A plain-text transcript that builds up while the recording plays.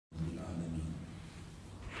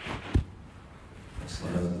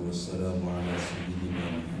والسلام على سيدنا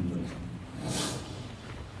محمد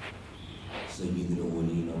سيد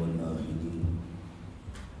الأولين والآخرين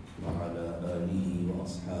وعلى آله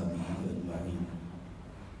وأصحابه أجمعين.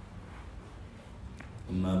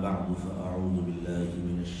 أما بعد فأعوذ بالله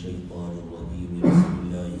من الشيطان الرجيم. بسم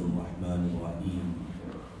الله الرحمن الرحيم.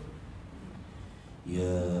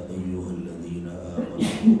 يا أيها الذين آمنوا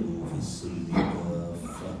ادخلوا في السلم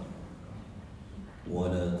كافة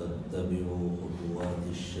ولا تتبعوا خطوات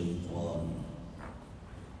الشيطان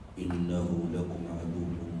إنه لكم عدو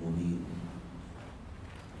مبين.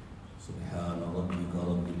 سبحان ربك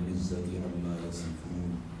رب العزة عما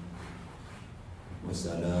يصفون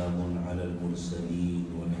وسلام على المرسلين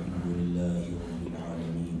والحمد لله رب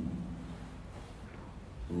العالمين.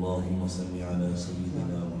 اللهم صل على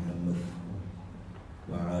سيدنا محمد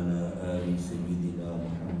وعلى آل سيدنا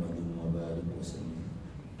محمد وبارك وسلم.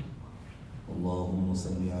 اللهم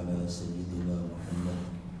صل على سيدنا محمد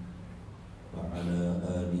وعلى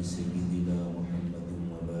آل سيدنا محمد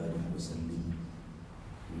وبارك وسلم.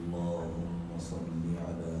 اللهم صل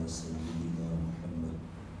على سيدنا محمد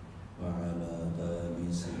وعلى آل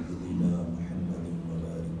سيدنا محمد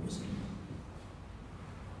وبارك وسلم.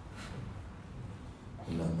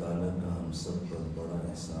 اللہ تعالیٰ کا ہم سب پر بڑا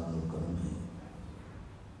احسان و کرم ہے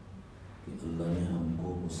کہ اللہ نے ہم کو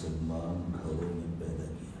مسلمان گھروں میں پیدا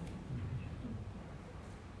کیا.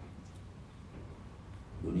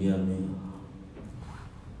 دنیا میں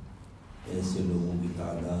ایسے لوگوں کی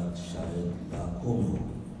تعداد شاید لاکھوں میں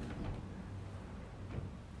ہوگی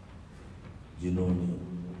جنہوں نے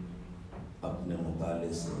اپنے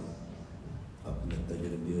مطالعے سے، اپنے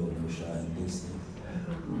تجربے اور مشاہدے سے،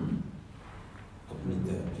 اپنی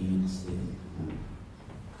تحقیق سے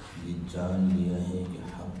یہ جان لیا ہے کہ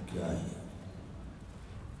حق کیا ہے،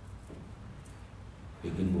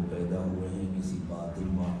 لیکن وہ پیدا ہوئے ہیں کسی باطل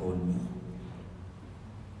ماحول میں.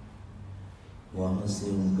 وہاں سے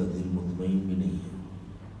ان کا دل مطمئن بھی نہیں ہے،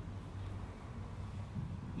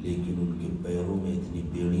 لیکن ان کے پیروں میں اتنی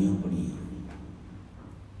بیڑیاں پڑی ہیں،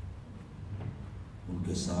 ان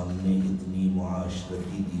کے سامنے اتنی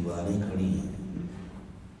معاشرتی دیواریں کھڑی ہیں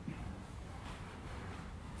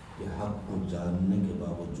کہ حق کو جاننے کے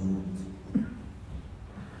باوجود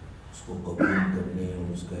اس کو قبول کرنے اور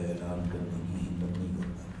اس کا اعلان کرنے کی ہمت نہیں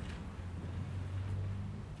کرتا،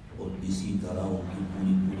 اور اسی طرح ان کی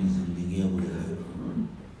پوری زندگیاں گزر رہی.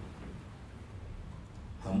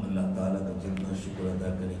 ہم اللہ تعالیٰ کا جتنا شکر ادا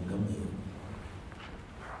کریں کم ہے.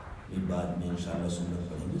 یہ بعد میں انشاءاللہ سنت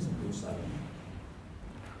پڑھیں گے سب لوگ ساتھ میں.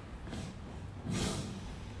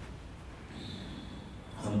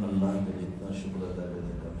 ہم اللہ کا جتنا شکر ادا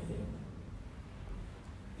کریں کم ہے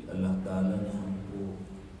کہ اللہ تعالیٰ نے ہم کو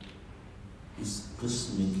اس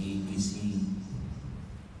قسم کی کسی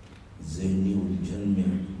ذہنی الجھن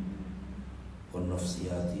میں اور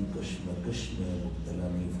نفسیاتی کشمکش میں مبتلا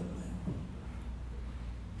نہیں فرمایا،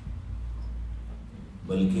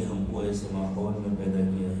 بلکہ ہم کو ایسے ماحول میں پیدا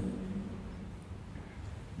کیا ہے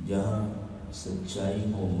جہاں سچائی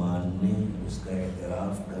کو ماننے، اس کا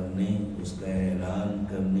اعتراف کرنے، اس کا اعلان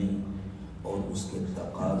کرنے اور اس کے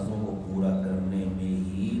تقاضوں کو پورا کرنے میں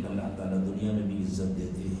ہی اللہ تعالیٰ دنیا میں بھی عزت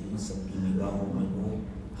دیتے ہیں. سب کی نگاہوں میں وہ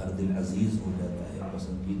ہر دل عزیز ہو جاتا ہے،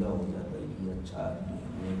 پسندیدہ ہو جاتا ہے. یہ اچھا آدمی ہے،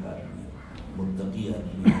 نیک آدمی ہے، متقی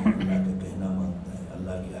آدمی ہے، اللہ کا کہنا مانتا ہے،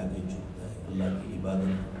 اللہ کے آگے جھکتا ہے، اللہ کی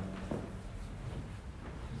عبادت.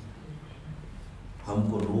 ہم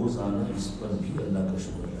کو روزانہ اس پر بھی اللہ کا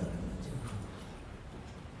شکر ادا کرنا چاہیے،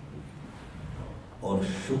 اور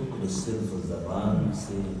شکر صرف زبان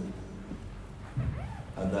سے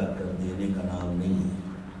ادا کر دینے کا نام نہیں ہے.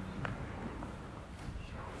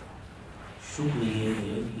 شکر یہ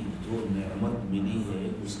ہے کہ جو نعمت ملی ہے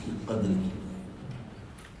اس کی قدر کی.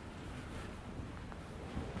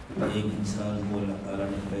 ایک انسان کو اللہ تعالیٰ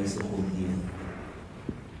نے پیسے خوب دیے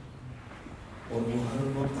اور وہ ہر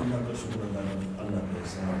وقت اللہ کا شکر ادا کرتا ہے. اللہ کا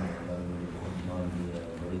احسان ہے، اللہ نے مجھے بہت مال دیا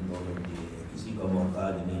ہے، بڑی دولت دی ہے، کسی کا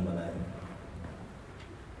محتاج نہیں بنایا،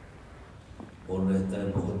 اور رہتا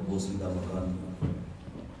ہے بہت بوسیدہ مکان میں،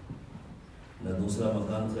 نہ دوسرا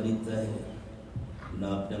مکان خریدتا ہے نہ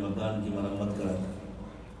اپنے مکان کی مرمت کراتا ہے.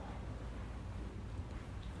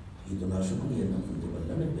 یہ تو ناشکری ہے نا. جب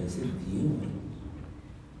اللہ نے پیسے دیے ہوئے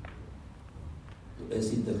تو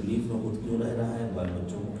ایسی تکلیف میں خود کیوں رہ رہا ہے، بال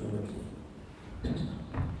بچوں کو کیوں رکھے.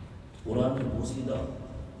 پرانے بوسیدہ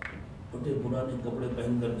پھٹے پرانے کپڑے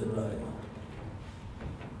پہن کر پھر رہا ہے،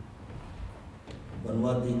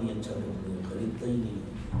 بنواتے ہی نہیں اچھا کپڑے، خریدتا ہی نہیں.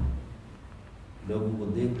 لوگوں کو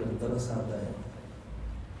دیکھ کر ترس آتا ہے.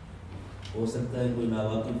 ہو سکتا ہے کوئی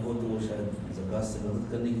ناواقف ہو تو وہ شاید زکوٰۃ سے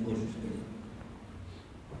مدد کرنے کی کوشش کرے،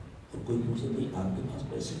 اور کوئی پوچھے بھائی آپ کے پاس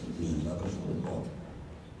پیسے کتنے ہیں، اللہ کا شکر بہت.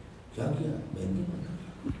 کیا کیا؟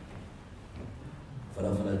 بینکنگ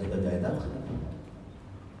فلاں فلاں جگہ جائیداد خریدا.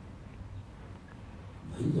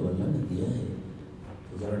 بھائی جب اللہ نے دیا ہے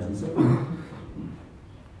تو ذرا ڈھنگ سے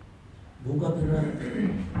بھوکا پھر رہا ہے,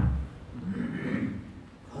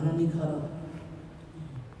 کھانا نہیں کھا رہا,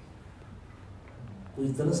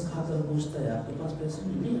 کوئی ترس کھا کر پوچھتا ہے آپ کے پاس پیسے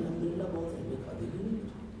نہیں؟ الحمدللہ بہت ہے, کھا دے گی نہیں.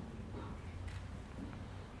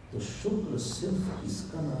 تو شکر صرف اس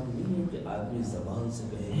کا نام نہیں ہے کہ آدمی زبان سے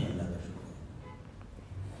کہے کہ اللہ کا شکر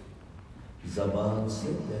ہے. زبان سے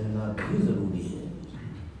کہنا بھی ضروری ہے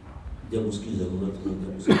جب اس کی ضرورت ہو,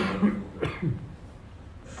 جب اس کی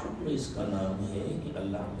شکر اس کا نام ہے کہ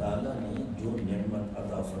اللہ تعالیٰ نے جو نعمت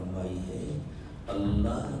عطا فرمائی ہے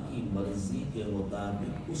اللہ کی مرضی کے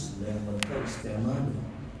مطابق اس نعمت کا استعمال ہے.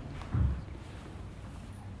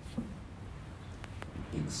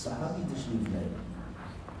 ایک صحابی تشریف لائے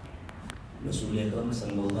رسول اکرم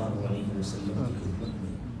صلی اللہ علیہ وسلم کی خدمت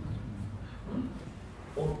میں,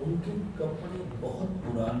 اور ان کے کپڑے بہت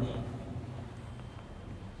پرانے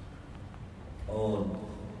اور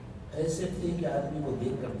ایسے تھے کہ آدمی کو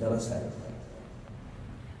دیکھ کر ترس آئے,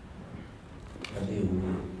 پھٹے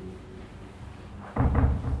ہوئے.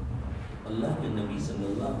 اللہ کے نبی صلی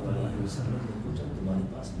اللہ علیہ وسلم نے پوچھا تمہارے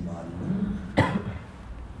پاس مال نہیں؟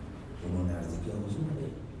 انہوں نے عرض کیا حضور ہے.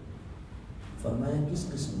 فرمایا کس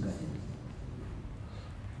قسم کا ہے؟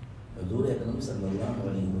 حضور اکرم صلی اللہ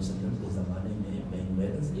علیہ وسلم کے زمانے میں بینک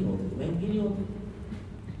بیلنس نہیں ہوتے, بینک ہی نہیں ہوتے.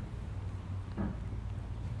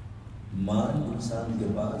 مال انسان کے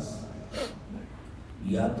پاس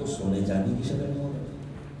یا تو سونے چاندی کی شکل میں ہوتا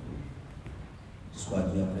جس کو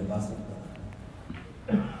آدمی اپنے پاس رکھتا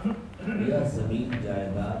ہے, یا زمین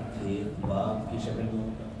جائیداد کھیت باغ کی شکل میں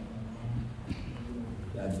ہوتا ہے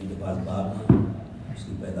کہ آدمی کے پاس باغ ہے, اس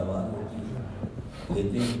کی پیداوار ہوتی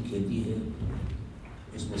ہے, کھیتی ہے,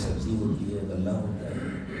 اس میں سبزی ہوتی ہے, غلہ ہوتا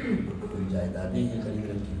ہے, کوئی جائیدادیں ہیں خرید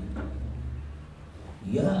رکھی.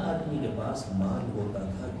 یا آدمی کے پاس مال ہوتا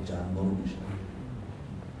تھا جانوروں کی شکل,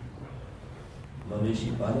 مویشی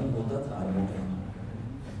پالن ہوتا تھا, عربوں کے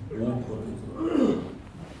اونٹ ہوتے تھے,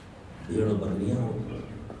 بھیڑ و بکریاں ہوتی,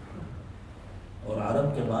 اور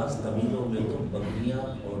عرب کے پاس قبیلوں میں تو بکریاں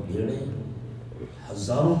اور بھیڑیں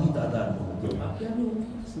ہزاروں کی تعداد میں ہوتی ہیں. آپ کیا بھی ہوتی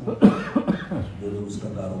ہیں جو لوگ اس کا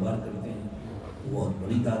کاروبار کرتے ہیں بہت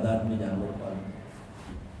بڑی تعداد میں جانور پالتے.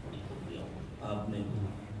 آپ نے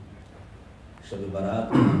شب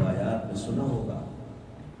برات کی روایات میں سنا ہوگا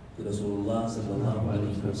کہ رسول اللہ صلی اللہ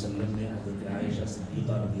علیہ وسلم نے حضرت عائشہ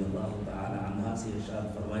صدیقہ رضی اللہ تعالی عنہا سے ارشاد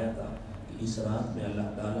فرمایا تھا کہ اس رات میں اللہ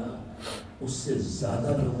تعالیٰ اس سے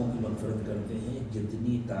زیادہ لوگوں کی مغفرت کرتے ہیں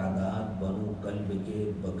جتنی تعداد بنو کلب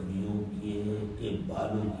کے, بکریوں کے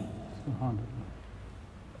بالوں کی.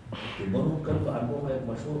 تو بنو کلب عربوں کا ایک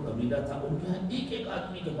مشہور قبیلہ تھا, ان کے یہاں ایک ایک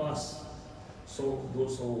آدمی کے پاس 100,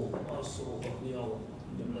 200, 500 بکریاں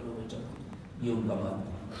جنگلوں میں چلتی. یہ ان کا مال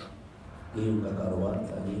تھا, یہ ان کا کاروبار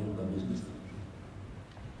تھا, یہ ان کا بزنس تھا.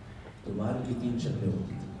 تو مال کی 3 شکلیں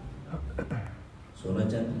ہوتی تھیں, سونا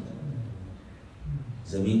چاندی,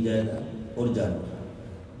 زمین جائیداد اور جانور.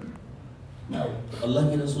 اللہ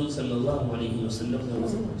کے رسول صلی اللہ علیہ وسلم نے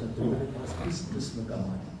اسے پوچھا تمہارے پاس کس قسم کا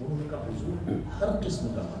مال ہے؟ انہوں نے کہا حضور ہر قسم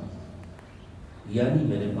کا مال, یعنی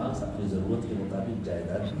میرے پاس اپنی ضرورت کے مطابق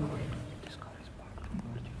جائیداد بھی ہے,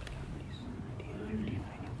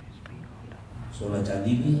 سونا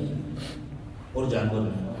چاندی بھی ہے اور جانور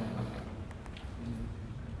بھی ہے.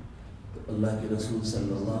 تو اللہ کے رسول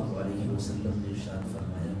صلی اللہ علیہ وسلم نے ارشاد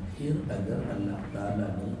فرمایا پھر اگر اللہ تعالیٰ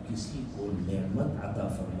نے کسی کو نعمت عطا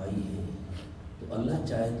فرمائی ہے تو اللہ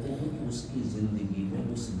چاہتے ہیں کہ اس کی زندگی میں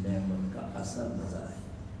اس نعمت کا اثر نظر آئے.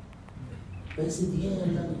 پیسے دیے ہیں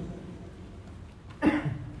اللہ نے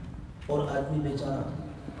اور آدمی بیچارہ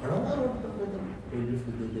کھڑا ہوا روڈ پر, کوئی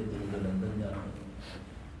لفٹ دے دیتے مجھے لندن جا رہا ہے,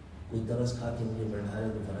 کوئی ترس کھا کے مجھے بیٹھایا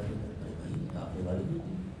تو فرق نہیں کرتا ہے بھائی آپ نے گاڑی دی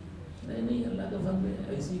تھی, نہیں اللہ کا فضل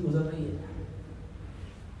ہے ایسی ہی گزر رہی ہے,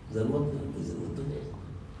 ضرورت نہیں, کوئی ضرورت تو نہیں.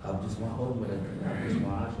 آپ جس ماحول میں رہتے ہیں, آپ جس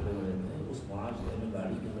معاشرے میں رہتے ہیں, اس معاشرے میں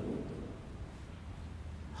گاڑی کی ضرورت ہے.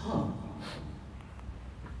 ہاں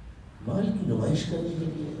مال کی نمائش کرنے کے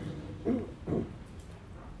لیے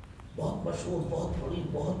بہت مشہور, بہت بڑی,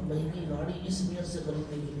 بہت مہنگی گاڑی اس نیت سے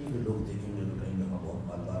خریدنے کے لیے کہ لوگ دیکھیں گے تو کہیں گے ہاں بہت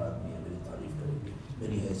مالدار آدمی ہے, میری تعریف کریں گے,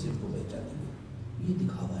 میری حیثیت کو پہچانیں گے. یہ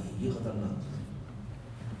دکھاوا ہے, یہ خطرناک ہے,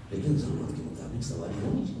 لیکن ضرورت کے مطابق سواری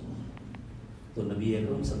ہونی چاہیے. تو نبی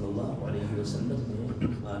اکرم صلی اللہ علیہ وسلم نے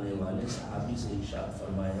آنے والے صحابی سے ارشاد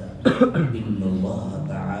فرمایا ان اللہ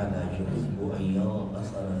تعالی یحب ان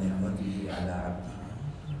یقصر نعمته علی عبده.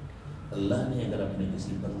 اللہ نے اگر اپنے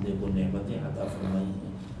کسی بندے کو نعمتیں عطا فرمائی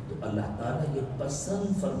ہیں تو اللہ تعالیٰ یہ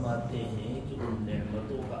پسند فرماتے ہیں کہ ان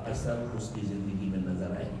نعمتوں کا اثر اس کی زندگی میں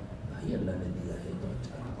نظر آئے. بھائی اللہ نے دیا ہے تو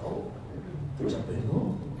اچھا کھاؤ، اچھا پہنو،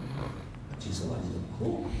 اچھی سواری رکھو،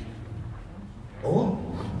 اور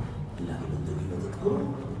اللہ کے بندوں کی مدد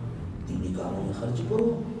کرو، دینی کاموں میں خرچ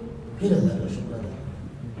کرو، پھر اللہ کا شکر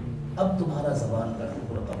ادا۔ اب تمہارا زبان کا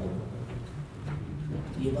شکر قبول۔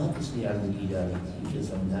 یہ بات اس لیے عرض کی جا رہی تھی کہ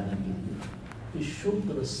سمجھانے کے لیے کہ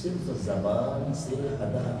شکر صرف زبان سے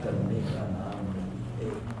ادا کرنے کا نام نہیں ہے،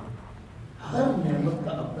 ہر نعمت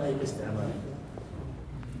کا اپنا ایک استعمال ہے۔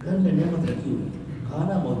 گھر میں نعمت رکھی ہوئی،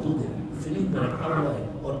 کھانا موجود ہے، فریج میں رکھا ہوا ہے،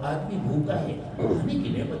 اور آدمی بھوکا ہے، کھانے کی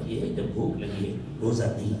نعمت یہ ہے جب بھوک لگی ہے، روزہ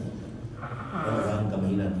نہیں ہے، رمضان کا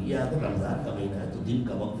مہینہ نہیں ہے، اگر رمضان کا مہینہ ہے تو دن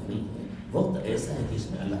کا وقت نہیں ہے، وقت ایسا ہے جس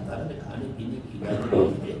میں اللہ تعالیٰ نے کھانے پینے کی اجازت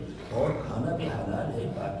دی ہے، اور کھانا بھی حلال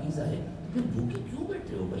ہے، پاکیزہ ہے، پھر بھوکے کیوں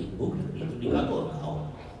بیٹھے ہو بھائی؟ بھوک لگ رہی ہے تو نکالو اور کھاؤ۔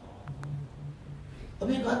 اب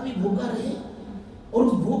ایک آدمی بھوکا رہے اور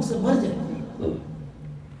اس بھوک سے مر جائے،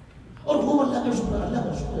 اور وہ اللہ کا شکر ہے، اللہ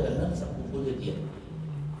کا شکر ہے، اللہ نے سب کو دے دیا،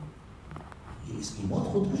 یہ اس کی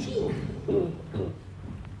موت خودکشی ہوگی۔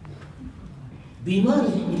 بیمار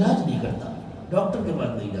ہے، علاج نہیں کرتا، ڈاکٹر کے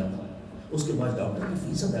پاس نہیں جاتا، اس کے پاس ڈاکٹر کی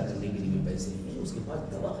فیس ادا کرنے کے لیے بھی پیسے ہیں، اس کے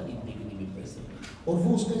پاس دوا خریدنے کے لیے بھی پیسے ہیں، اور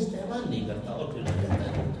وہ اس کا استعمال نہیں کرتا، اور پھر کہتا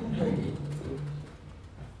ہے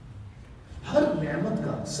ہر نعمت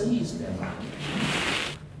کا صحیح استعمال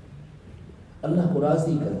اللہ کو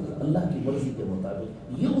راضی کر کے اللہ کی مرضی کے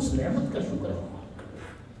مطابق، یہ اس نعمت کا شکر ہے۔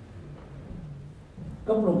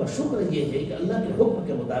 کپڑوں کا شکر یہ ہے کہ اللہ کے حکم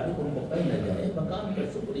کے مطابق ان کو پہنا جائے، مکان کا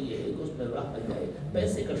شکر یہ ہے کہ اس میں رہا جائے،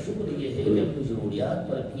 پیسے کا شکر یہ ہے کہ اپنی ضروریات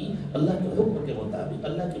پر بھی اللہ کے حکم کے مطابق،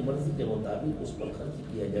 اللہ کی مرضی کے مطابق اس پر خرچ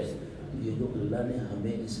کیا جائے۔ یہ جو اللہ نے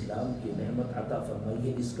ہمیں اسلام کی نعمت عطا فرمائی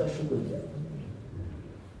ہے، اس کا شکر کیا ہے؟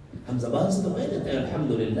 ہم زبان سے تو کہہ دیتے ہیں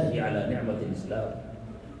الحمدللہ علی نعمت الاسلام،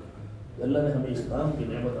 اللہ نے ہمیں اسلام کی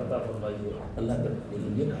نعمت عطا فرمائی ہے، اللہ کا،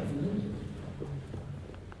 لیکن یہ کافی نہیں ہے۔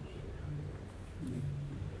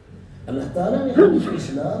 اللہ تعالیٰ نے ہمیں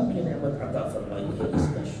اسلام کی نعمت عطا فرمائی ہے، اس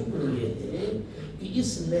کا شکر یہ ہے کہ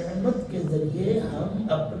اس نعمت کے ذریعے ہم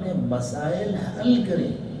اپنے مسائل حل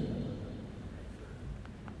کریں۔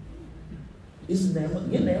 اس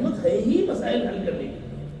نعمت، یہ نعمت ہے ہی مسائل حل کرنے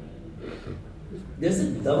کی، جیسے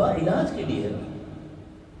دوا علاج کے لیے ہے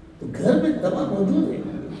تو گھر میں دوا موجود ہے۔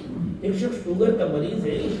 ایک شخص شوگر کا مریض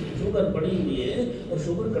ہے، شوگر بڑھی ہوئی ہے اور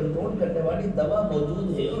شوگر کنٹرول کرنے والی دوا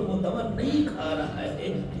موجود ہے اور وہ دوا نہیں کھا رہا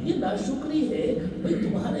ہے، یہ ناشکری ہے۔ بھائی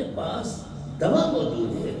تمہارے پاس دوا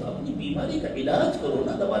موجود ہے تو اپنی بیماری کا علاج کرو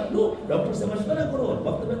نا، دوا لو، ڈاکٹر سے مشورہ کرو اور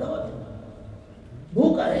وقت میں دوا دو۔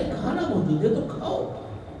 بھوکا ہے، کھانا موجود ہے تو کھاؤ،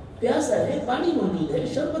 پیاسا ہے، پانی موجود ہے،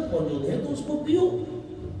 شربت موجود ہے تو اس کو پیو،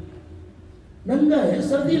 ننگا ہے،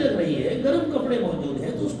 سردی لگ رہی ہے، گرم کپڑے موجود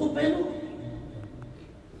ہیں تو اس کو پہنو،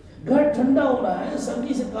 گھر ٹھنڈا ہو رہا ہے،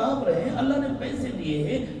 سردی سے کانپ رہے ہیں، اللہ نے پیسے دیے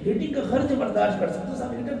ہیں، ہیٹنگ کا خرچ برداشت کر سکتے،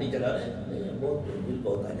 صاحب ہیٹر نہیں چلا رہے ہیں، بہت بل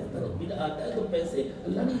بہت آ جاتا ہے، بل آتا ہے تو پیسے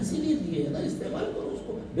اللہ نے اسی لیے دیے ہیں نا، استعمال کرو اس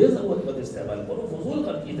کو، بے ضرورت مت استعمال کرو، فضول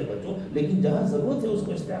خرچی سے بچو، لیکن جہاں ضرورت ہے اس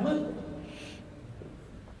کو استعمال کرو۔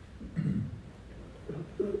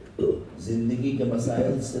 زندگی کے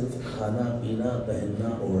مسائل صرف کھانا پینا پہننا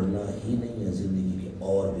اوڑھنا ہی نہیں ہے، زندگی کے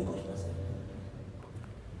اور بھی کچھ مسائل،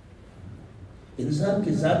 انسان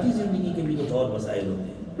کی ذاتی زندگی کے بھی کچھ اور مسائل ہوتے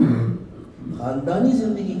ہیں، خاندانی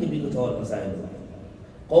زندگی کے بھی کچھ اور مسائل ہوتے ہیں،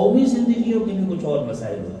 قومی زندگیوں کے بھی کچھ اور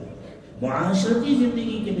مسائل ہوتے ہیں، معاشرتی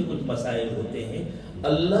زندگی کے بھی کچھ مسائل ہوتے ہیں۔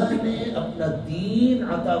 اللہ نے اپنا دین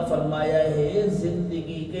عطا فرمایا ہے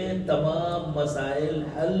زندگی کے تمام مسائل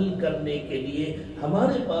حل کرنے کے لیے۔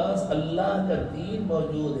 ہمارے پاس اللہ کا دین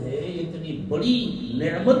موجود ہے، اتنی بڑی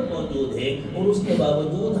نعمت موجود ہے، اور اس کے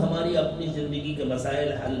باوجود ہماری اپنی زندگی کے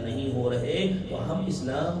مسائل حل نہیں ہو رہے، تو ہم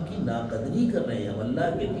اسلام کی ناقدری کر رہے ہیں، ہم اللہ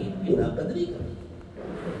کے دین کی ناقدری کر رہے ہیں۔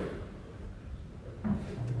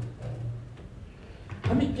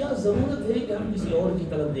 ہمیں کیا ضرورت ہے کہ ہم کسی اور کی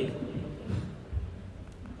طرف دیکھیں؟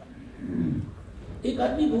 ایک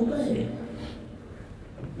آدمی بھوکا ہے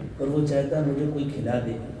اور وہ چاہتا ہے مجھے کوئی کھلا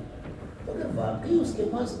دے، تو اگر واقعی اس کے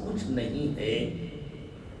پاس کچھ نہیں ہے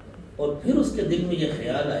اور پھر اس کے دل میں یہ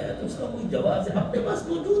خیال آیا تو اس کا کوئی جواز ہے، اپنے پاس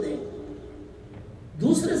موجود ہے،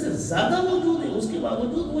 دوسرے سے زیادہ موجود ہے، اس کے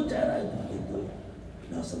باوجود وہ چاہ رہا ہے، یہ تو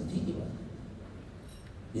ناسمجھی کی بات ہے،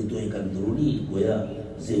 یہ تو ایک اندرونی گویا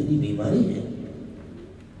ذہنی بیماری ہے۔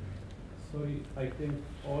 Sorry, I think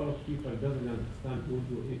all of people doesn't understand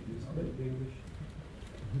Urdu if you speak English.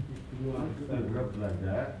 You understand rub like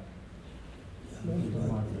that.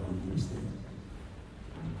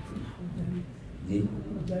 جی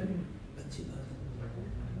اچھی بات ہے،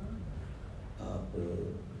 آپ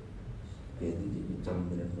کہہ دیجیے کہ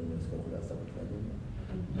چند منٹ میں اس کا خلاصہ بتا دوں گا،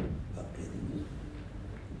 آپ کہہ دیجیے۔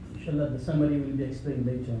 Inshallah, the summary will be explained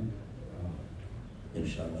later on.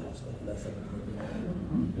 انشاءاللہ اس کا خلاصہ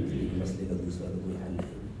مسئلے کا دوسرا تو کوئی حل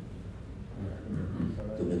نہیں.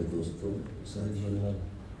 تو میرے دوستوں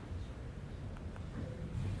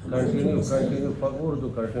Continue, Urdu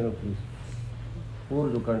continue, please.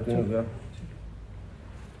 Urdu continue, yeah.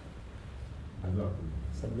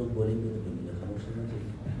 سب لوگ بولیں گے تو مجھے خاموش ہونا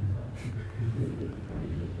چاہیے.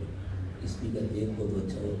 اسپیکر ایک ہو تو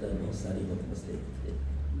اچھا ہوتا ہے, بہت ساری بہت مسئلے ہوتے ہیں.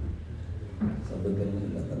 صبر کرنے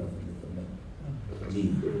اللہ تعالیٰ فرمائے. جی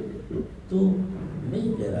تو میں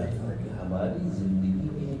یہ کہہ رہا تھا کہ ہماری زندگی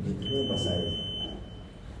میں جتنے مسائل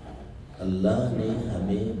اللہ نے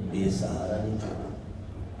ہمیں بے سہارا نہیں چھوڑا.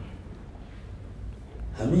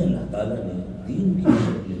 ہمیں اللہ تعالیٰ نے دین کی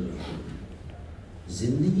شکل میں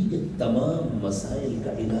زندگی کے تمام مسائل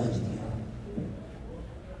کا علاج دیا.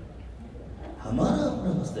 ہمارا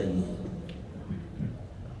اپنا مسئلہ یہ ہے,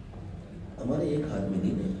 ہمارے ایک ہاتھ میں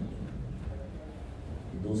دین ہے,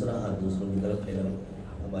 دوسرا ہاتھ دوسروں کی طرف پھیلا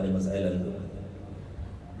ہمارے مسائل حل کر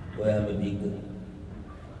کوئی ہمیں بھیگ کر.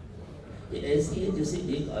 یہ ایسی ہے جیسے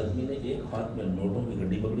ایک آدمی نے ایک ہاتھ میں نوٹوں کی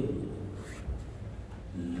گڈی پکڑی ہوئی,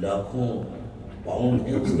 لاکھوں پاؤنڈ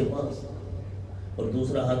ہے اس کے پاس, اور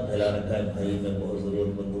دوسرا ہاتھ پھیلا رکھا ہے, بھائی میں بہت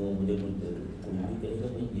ضرورت مند ہوں, مجھے کچھ دے دو. کوئی بھی کہے گا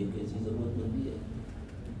بھائی یہ کیسی ضرورت مندی ہے,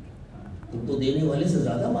 تم تو دینے والے سے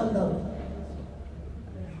زیادہ مالدار ہو,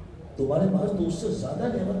 تمہارے پاس تو اس سے زیادہ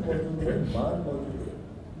نعمت موجود ہے, مال موجود ہے.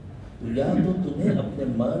 یا تو تمہیں اپنے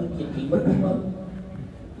مال کی قیمت نہیں معلوم,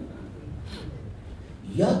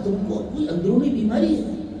 یا تم کو کوئی اندرونی بیماری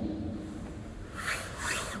ہے,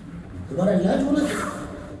 تمہارا علاج ہونا چاہیے.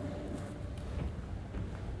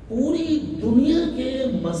 پوری دنیا کے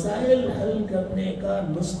مسائل حل کرنے کا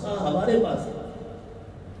نسخہ ہمارے پاس ہے,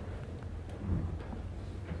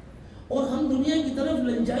 اور ہم دنیا کی طرف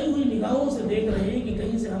للچائی ہوئی نگاہوں سے دیکھ رہے ہیں کہ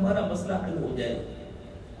کہیں سے ہمارا مسئلہ حل ہو جائے.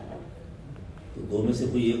 تو دو میں سے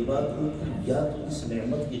کوئی ایک بات ہو کہ یا تو اس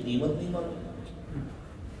نعمت کی قیمت نہیں معلوم,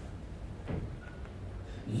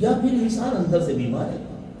 یا پھر انسان اندر سے بیمار ہے,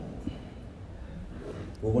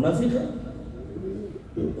 وہ منافق ہے,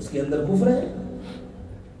 اس کے اندر کفر ہے,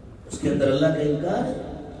 اس کے اندر اللہ کا انکار ہے,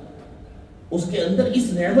 اس کے اندر اس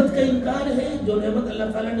نعمت کا انکار ہے جو نعمت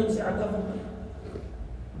اللہ تعالیٰ نے اسے عطا فرمائی.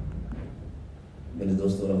 میرے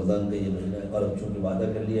دوستوں رمضان کا یہ مہینہ ہے, اور اب چونکہ وعدہ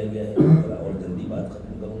کر لیا گیا ہے تھوڑا اور جلدی بات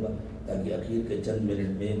ختم کروں گا تاکہ اخیر کے چند منٹ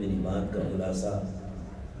میں میری بات کا خلاصہ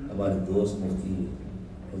ہمارے دوست مفتی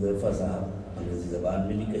حذیفہ صاحب انگریزی زبان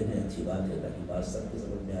میں بھی کہنے اچھی بات ہے تاکہ بات سب کے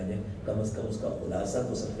سمجھ میں آ جائے, کم از کم اس کا خلاصہ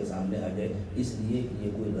تو سب کے سامنے آ جائے. اس لیے کہ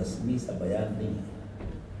یہ کوئی رسمی سا بیان نہیں ہے,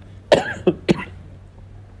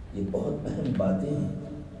 یہ بہت اہم باتیں ہیں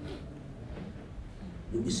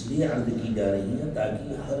جو اس لیے عرض کی جا رہی ہیں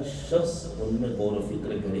تاکہ ہر شخص ان میں غور و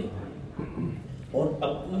فکر کرے اور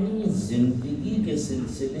اپنی زندگی کے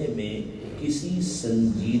سلسلے میں کسی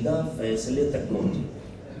سنجیدہ فیصلے تک پہنچے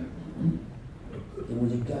کہ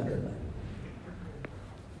مجھے کیا کرنا ہے.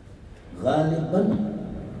 غالباً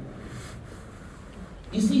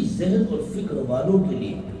اسی ذہن اور فکر والوں کے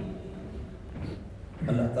لیے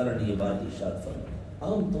اللہ تعالیٰ نے یہ بات ارشاد فرمائی.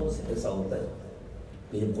 عام طور سے ایسا ہوتا ہے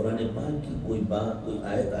کہ جب قرآن پاک کی کوئی بات کوئی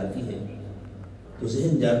آیت آتی ہے تو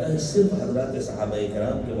ذہن جاتا ہے صرف حضرات صحابہ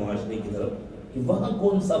کرام کے معاشرے کی طرف کہ وہاں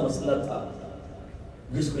کون سا مسئلہ تھا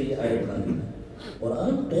جس کو یہ آیت نازل ہے.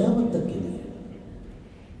 قرآن قیامت تک کے لیے,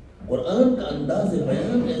 قرآن کا انداز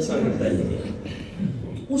بیان ایسا ہوتا ہے کہ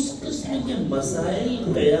اس قسم کے مسائل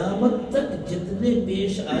قیامت تک جتنے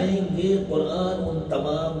پیش آئیں گے قرآن ان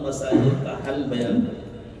تمام مسائل کا حل بیان کرے.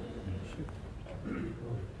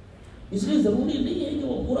 اس لیے ضروری نہیں ہے کہ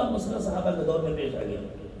وہ پورا مسئلہ صحابہ کے دور میں پیش آ گیا.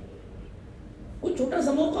 کوئی چھوٹا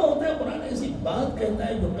سا موقع ہوتا ہے, قرآن ایسی بات کہتا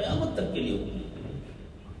ہے جو قیامت تک کے لیے ہوتی ہے.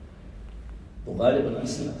 تو غالباً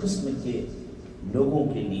اسی قسم کے لوگوں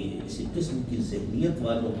کے لیے, اسی قسم کی ذہنیت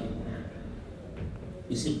والوں کے لیے,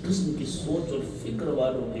 اسی قسم کی سوچ اور فکر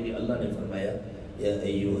والوں کے لیے اللہ نے فرمایا یا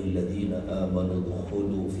ایھا الذین آمنوا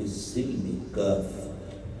ادخلوا فی السلم کافہ.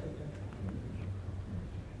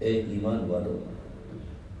 اے ایمان والو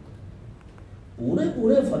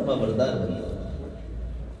پورے فرما بردار بن جاؤ.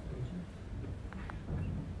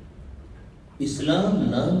 اسلام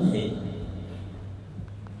نام ہے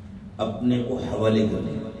اپنے کو حوالے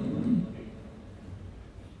کرنے,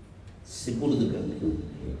 سپرد کرنے,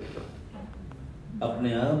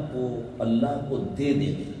 اپنے آپ کو اللہ کو دے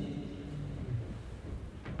دینے.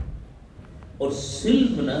 اور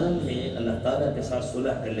سلم نام ہے اللہ تعالیٰ کے ساتھ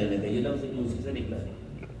صلح کر لینے کا. یہ لفظ اسی سے نکلا ہے.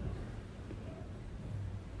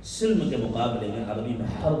 سلم کے مقابلے میں عربی میں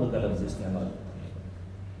حرب کا لفظ استعمال ہوتا ہے,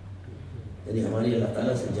 یعنی ہماری اللہ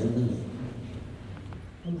تعالیٰ سے جنگ نہیں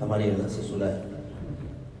ہے, ہماری اللہ سے صلح ہے.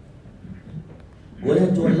 گویا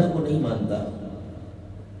جو اللہ کو نہیں مانتا,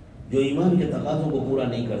 جو ایمان کے تقاضوں کو پورا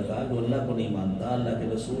نہیں کرتا، جو اللہ کو نہیں مانتا، اللہ کے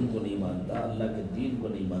رسول کو نہیں مانتا، اللہ کے دین کو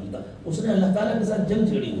نہیں مانتا، اس نے اللہ تعالیٰ کے ساتھ جنگ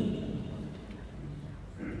چھیڑی ہوئی۔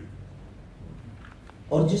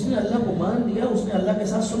 اور جس نے اللہ کو مان لیا اس نے اللہ کے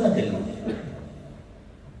ساتھ صلح کر لی۔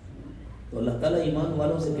 تو اللہ تعالیٰ ایمان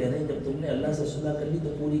والوں سے کہہ رہے ہیں جب تم نے اللہ سے صلح کر لی تو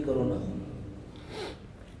پوری کرو نا۔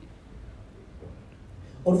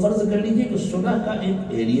 اور فرض کر لیجیے کہ صلح کا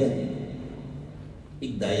ایک ایریا ہے،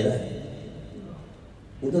 ایک دائرہ ہے،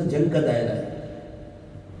 ادھر جنگ کا دائرہ ہے،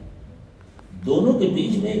 دونوں کے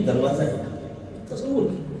بیچ میں ایک دروازہ ہے۔ تصور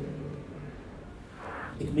کی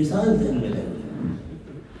ایک مثال ذہن میں لے،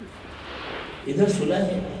 ادھر صلح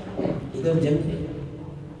ہے، ادھر جنگ ہے،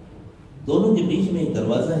 دونوں کے بیچ میں ایک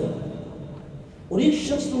دروازہ ہے، اور ایک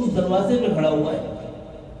شخص تو اس دروازے پہ کھڑا ہوا ہے،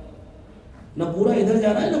 نہ پورا ادھر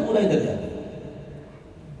جا رہا ہے نہ پورا ادھر جا رہا ہے،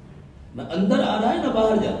 نہ اندر آ رہا ہے نہ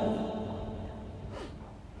باہر جا رہا ہے۔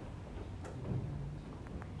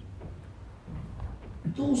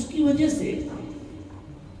 تو اس کی وجہ سے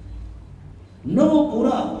نہ وہ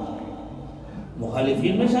پورا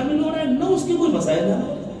مخالفین میں شامل ہو رہا ہے، نہ اس کی کوئی مسائل نہ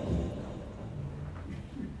ہو۔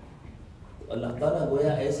 تو اللہ تعالیٰ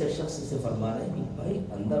گویا ایسے شخص سے فرما رہے ہیں کہ بھائی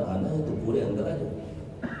اندر آنا ہے تو پورے اندر آ جاؤ،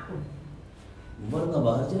 ورنہ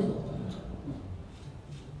باہر چلے جاؤ۔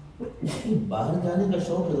 باہر جانے کا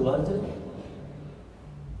شوق ہے تو باہر چلے جاؤ۔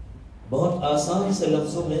 بہت آسان سے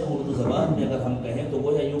لفظوں میں اردو زبان میں اگر ہم کہیں تو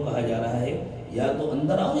گویا یوں کہا جا رہا ہے یا تو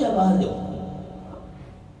اندر آؤ یا باہر جاؤ،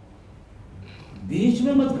 بیچ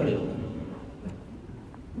میں مت کھڑے ہو۔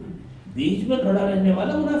 بیچ میں کھڑا رہنے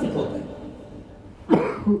والا منافق ہوتا ہے،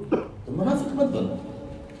 تو منافق مت بنو،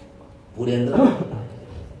 پورے اندر آؤ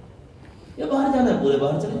یا باہر جانا ہے پورے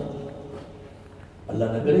باہر چلے جاؤ۔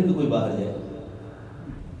 اللہ نہ کرے کہ کوئی باہر جائے۔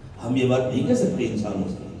 ہم یہ بات نہیں کہہ سکتے انسانوں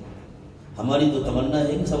سے، ہماری تو تمنا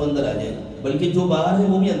ہے کہ سب اندر آ جائے، بلکہ جو باہر ہے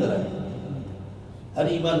وہ بھی اندر آ جائے۔ ہر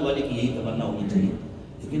ایمان والے کی یہی تمنا ہونی چاہیے،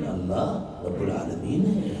 لیکن اللہ رب العالمین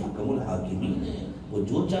ہے، حکم الحاکمین ہے، وہ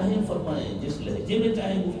جو چاہیں فرمائیں، جس لہجے میں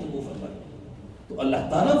چاہیں گفتگو فرمائیں۔ تو اللہ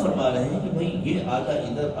تعالیٰ فرما رہے ہیں کہ بھائی یہ آدھا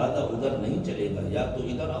ادھر آدھا ادھر نہیں چلے گا، یا تو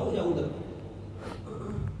ادھر آؤ یا ادھر۔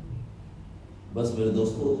 بس میرے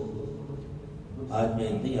دوستو آج میں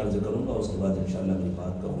اتنی عرض کروں گا، اس کے بعد انشاءاللہ میری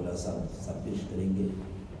بات کا خلاصہ پیش کریں گے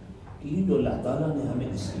کہ جو اللہ تعالیٰ نے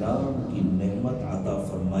ہمیں اسلام کی نعمت عطا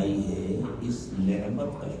فرمائی ہے، اس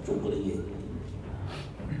نعمت کا شکر یہ ہے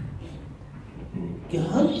کہ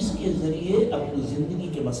ہم اس کے ذریعے اپنی زندگی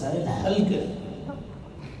کے مسائل حل کریں۔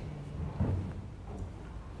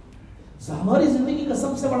 ہماری زندگی کا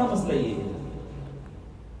سب سے بڑا مسئلہ یہ ہے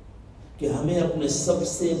کہ ہمیں اپنے سب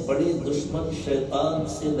سے بڑے دشمن شیطان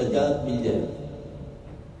سے نجات مل جائے۔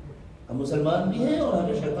 ہم مسلمان بھی ہیں اور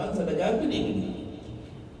ہمیں شیطان سے نجات بھی نہیں ملی۔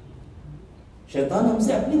 شیطان ہم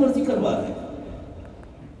سے اپنی مرضی کروا رہا ہے،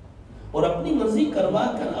 اور اپنی مرضی کروا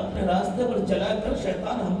کر اپنے راستے پر چلا کر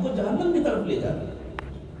شیطان ہم کو جہنم کی طرف لے جا رہا ہے۔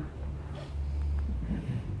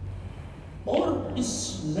 اور اس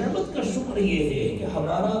نعمت کا شکر یہ ہے کہ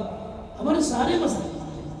ہمارے سارے مسائل،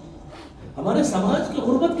 ہمارے سماج کے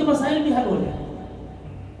غربت کے مسائل بھی حل ہو جائیں۔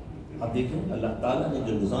 اب دیکھیں اللہ تعالیٰ نے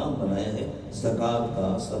جو نظام بنایا ہے زکوٰۃ کا،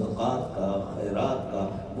 صدقات کا، خیرات کا،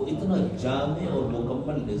 وہ اتنا جامع اور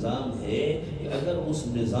مکمل نظام ہے کہ اگر اس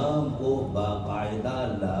نظام کو باقاعدہ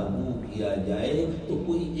لاگو کیا جائے تو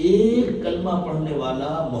کوئی ایک کلمہ پڑھنے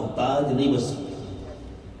والا محتاج نہیں بچ سکتا۔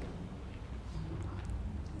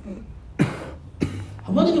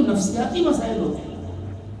 ہمارے جو نفسیاتی مسائل ہوتے ہیں،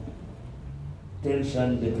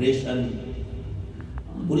 ٹینشن، ڈپریشن،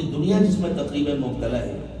 پوری دنیا جس میں تقریباً مبتلا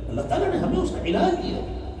ہے، اللہ تعالیٰ نے ہمیں اس کا علاج دیا۔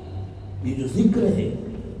 یہ جو ذکر ہے،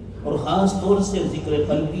 اور خاص طور سے ذکر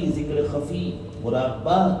قلبی، ذکر خفی،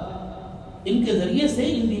 مراقبات، ان کے ذریعے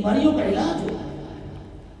سے ان بیماریوں کا علاج ہو۔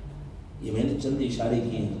 یہ میں نے چند اشارے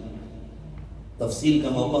کیے ہیں، تفصیل کا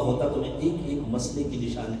موقع ہوتا تو میں ایک ایک مسئلے کی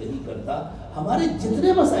نشاندہی کرتا۔ ہمارے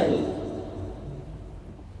جتنے مسائل ہیں،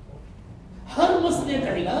 ہر مسئلے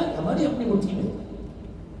کا علاج ہماری اپنی مٹھی میں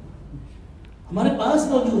ہمارے پاس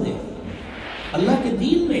موجود ہے، اللہ کے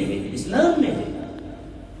دین میں ہے، اسلام میں ہے۔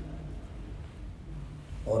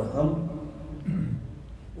 اور ہم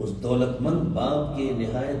اس دولت مند باپ کے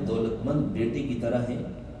نہایت دولت مند بیٹے کی طرح ہیں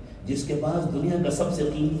جس کے پاس دنیا کا سب سے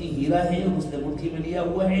قیمتی ہیرا ہے، اس نے مٹھی میں لیا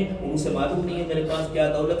ہوا ہے، اور اسے معلوم نہیں ہے میرے پاس کیا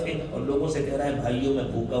دولت ہے، اور لوگوں سے کہہ رہا ہے بھائیوں میں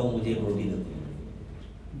بھوکا ہوں، مجھے ایک روٹی دو۔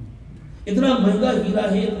 اتنا مہنگا ہیرا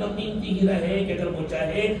ہے، اتنا قیمتی ہیرا ہے کہ اگر وہ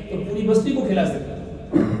چاہے تو پوری بستی کو کھلا سکتا ہے۔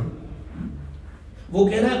 وہ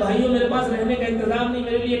کہہ رہا ہے بھائیوں میرے پاس رہنے کا انتظام نہیں،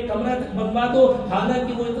 میرے لیے ایک کمرہ بنوا دو،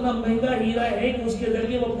 حالانکہ وہ اتنا مہنگا ہیرا ہے کہ اس کے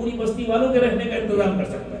ذریعے وہ پوری بستی والوں کے رہنے کا انتظام کر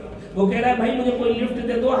سکتا ہے۔ وہ کہہ رہا ہے بھائی مجھے کوئی لفٹ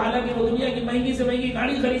دے دو، حالانکہ وہ دنیا کی مہنگی سے مہنگی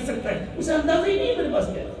گاڑی خرید سکتا ہے، اسے اندازہ ہی نہیں ہے میرے پاس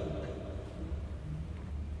کیا ہے۔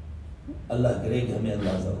 अल्लाह करे कि हमें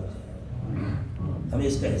अंदाज़ा हो जाए, हमें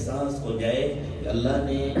इसका एहसास हो जाए कि अल्लाह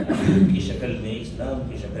ने दीन की शक्ल में, इस्लाम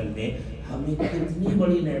की शक्ल में हमें कितनी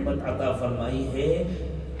बड़ी नेमत अता फरमाई है।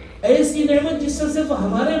 ऐसी नेमत जिससे सिर्फ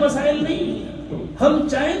हमारे मसाइल नहीं, हम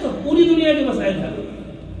चाहें तो पूरी दुनिया के मसाइल हल हो,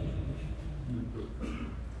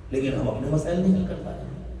 लेकिन हम अपने मसाइल नहीं कर पाए।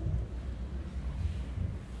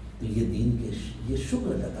 तो ये दीन के ये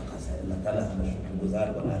शुक्र का तकाज़ा है। अल्लाह ताला हमें शुक्रगुजार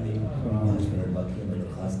बना दे। बाकी मैं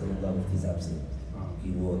दरख्वास्त करूँगा मुफ्ती साहब से कि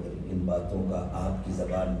वो इन बातों का आपकी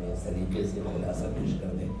ज़बान में सलीके से खुलासा पेश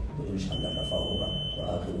कर दें तो इंशाअल्लाह नफ़ा होगा। तो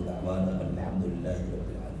आखिर दावाना अल्हम्दुलिल्लाहि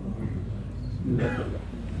रब्बिल आलमीन।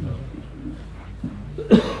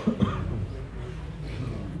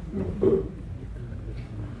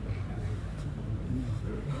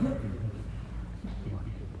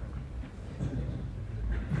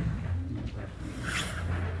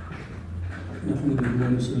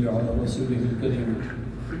 ونصلي على رسوله الكريم.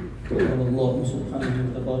 قال الله سبحانه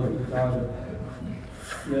وتبارك وتعالى: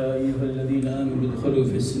 يا أيها الذين آمنوا ادخلوا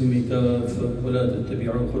في السلم كافة ولا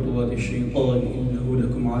تتبعوا خطوات الشيطان إنه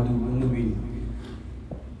لكم عدو مبين.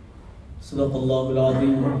 صدق الله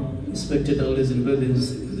العظيم. Respected elders and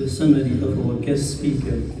brothers, the summary of our guest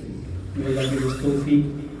speaker. May Allah give us tawfiq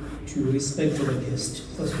to respect our guest,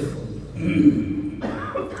 first of all.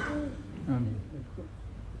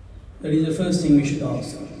 That is the first thing we should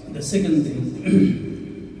ask. The second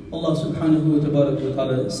thing, Allah subhanahu wa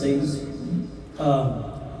ta'ala says,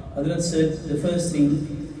 Hazrat said, the first thing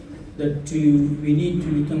that we need to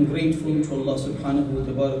become grateful to Allah subhanahu wa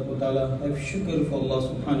ta'ala, have shukr for Allah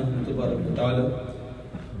subhanahu wa ta'ala.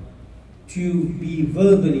 To be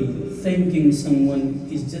verbally thanking someone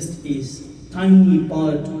is just a tiny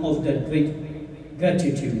part of that great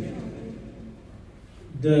gratitude.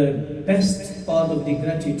 The best part of the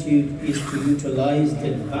gratitude is to utilize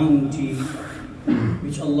that bounty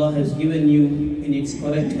which Allah has given you in its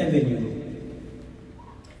correct avenue.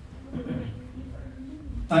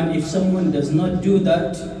 And if someone does not do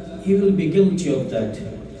that, he will be guilty of that.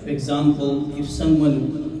 For example, if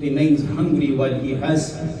someone remains hungry while he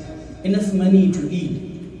has enough money to eat,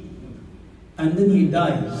 and then he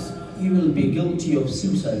dies, he will be guilty of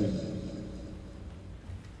suicide.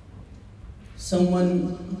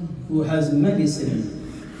 Someone who has medicine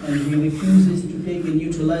and he refuses to take and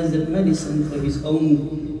utilize that medicine for his own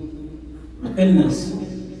illness,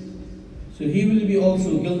 so he will be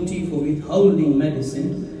also guilty for withholding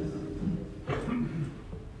medicine.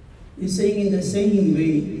 He's saying in the same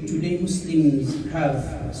way, today Muslims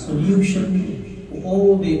have solution for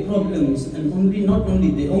all their problems, and not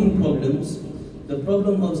only their own problems, the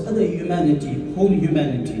problem of other humanity, whole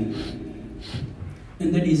humanity,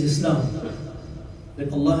 and that is Islam.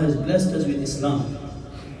 That Allah has blessed us with Islam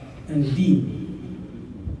and Deen.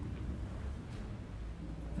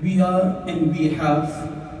 We have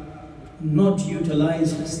not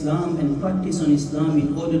utilized Islam and practice on Islam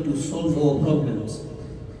in order to solve our problems.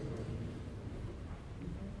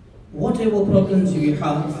 Whatever problems we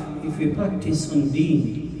have, if we practice on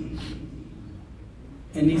Deen,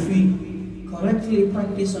 and if we correctly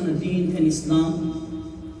practice on Deen and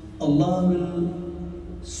Islam, Allah will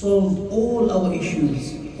solve all our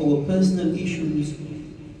issues, our personal issues,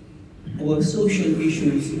 our social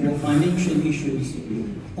issues, our financial issues,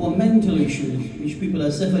 our mental issues, which people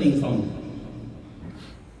are suffering from.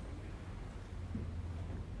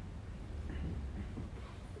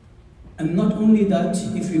 And not only that,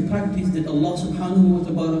 if we practice that, Allah subhanahu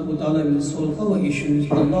wa ta'ala will solve our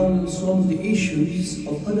issues, Allah will solve the issues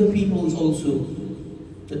of other people's also,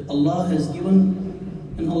 that Allah has given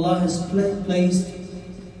and Allah has placed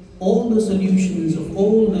all the solutions of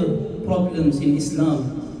all the problems in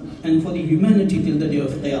Islam and for the humanity till the day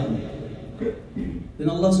of Qiyamah. Then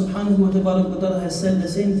Allah subhanahu wa ta'ala has said the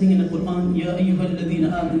same thing in the Quran: Ya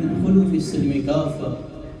ayyuhalladhina amanu udkhulu fi s-silmi kaffa.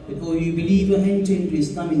 That, oh, you believer, enter into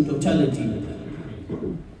Islam in totality.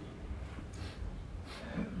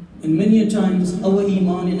 And many a times our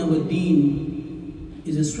iman and our deen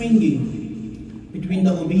is a swinging between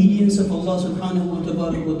the obedience of Allah subhanahu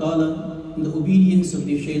wa ta'ala and the obedience of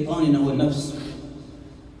the shaitan in our nafs.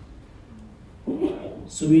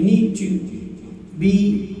 So we need to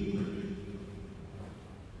be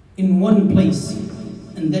in one place,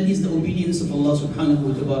 and that is the obedience of Allah subhanahu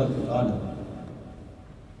wa ta'ala.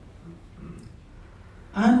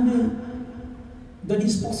 And that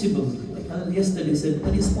is possible. Like yesterday said,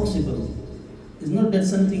 that is possible. It's not that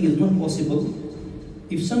something is not possible.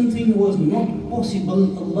 If something was not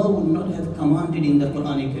possible, Allah would not have commanded in the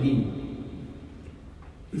Quran-e-Kareem.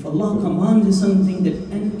 If Allah commands something that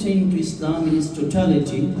enter into Islam in its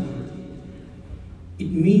totality,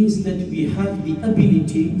 it means that we have the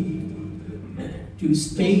ability to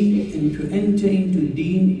stay and to enter into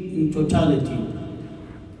deen in totality.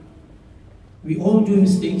 We all do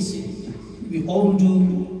mistakes, we all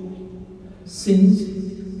do sins,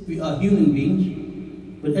 we are human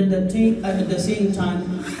beings, but at the same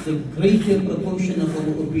time, the greater proportion of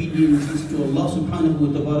our obedience is to Allah subhanahu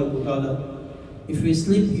wa ta'ala. If we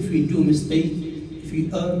slip, if we do mistake, if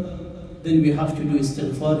we err, then we have to do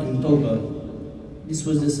istighfar and tawbah. This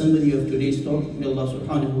was the summary of today's talk. May Allah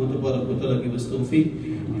subhanahu wa ta'ala give us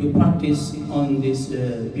tawfiq to practice on this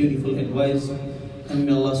beautiful advice. And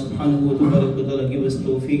may Allah subhanahu wa ta'ala give us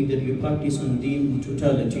tawfiq that we practice on deen in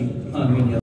totality. Ameen.